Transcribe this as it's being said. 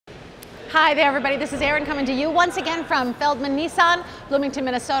Hi there everybody, this is Erin coming to you once again from Feldmann Nissan, Bloomington,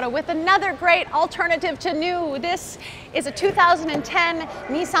 Minnesota with another great alternative to new. This is a 2010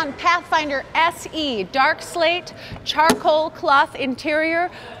 Nissan Pathfinder SE, dark slate, charcoal cloth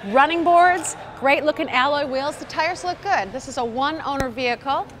interior, running boards, great looking alloy wheels. The tires look good. This is a one owner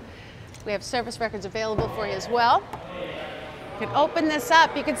vehicle. We have service records available for you as well. You can open this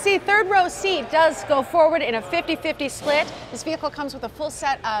up. You can see third row seat does go forward in a 50-50 split. This vehicle comes with a full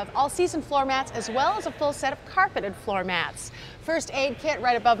set of all-season floor mats as well as a full set of carpeted floor mats. First aid kit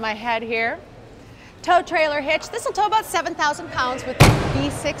right above my head here. Tow trailer hitch. This will tow about 7,000 pounds with the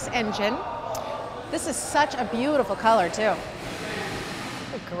V6 engine. This is such a beautiful color too. A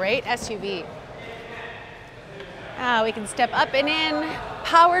great SUV. We can step up and in.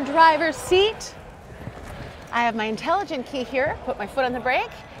 Power driver's seat. I have my intelligent key here, put my foot on the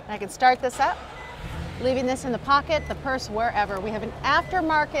brake, and I can start this up, leaving this in the pocket, the purse, wherever. We have an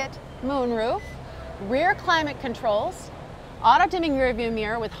aftermarket moonroof, rear climate controls, auto-dimming rear view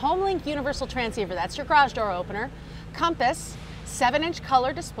mirror with HomeLink universal transceiver, that's your garage door opener, compass, 7-inch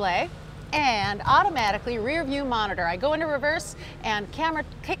color display, and automatically rear view monitor. I go into reverse and camera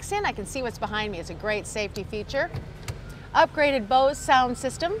kicks in, I can see what's behind me. It's a great safety feature. Upgraded Bose sound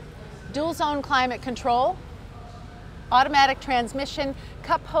system, dual zone climate control, automatic transmission,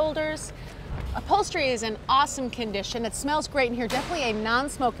 cup holders. Upholstery is in awesome condition. It smells great in here. Definitely a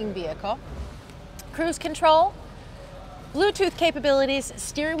non-smoking vehicle. Cruise control, Bluetooth capabilities,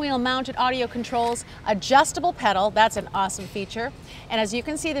 steering wheel mounted audio controls, adjustable pedal. That's an awesome feature. And as you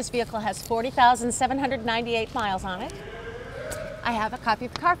can see, this vehicle has 40,798 miles on it. I have a copy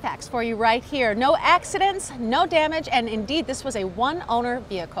of the Carfax for you right here. No accidents, no damage, and indeed this was a one-owner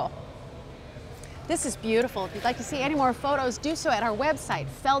vehicle. This is beautiful. If you'd like to see any more photos, do so at our website,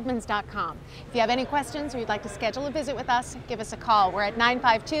 feldmans.com. If you have any questions or you'd like to schedule a visit with us, give us a call. We're at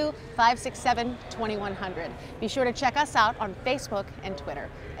 952-567-2100. Be sure to check us out on Facebook and Twitter.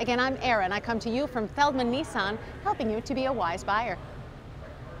 Again, I'm Erin. I come to you from Feldmann Nissan, helping you to be a wise buyer.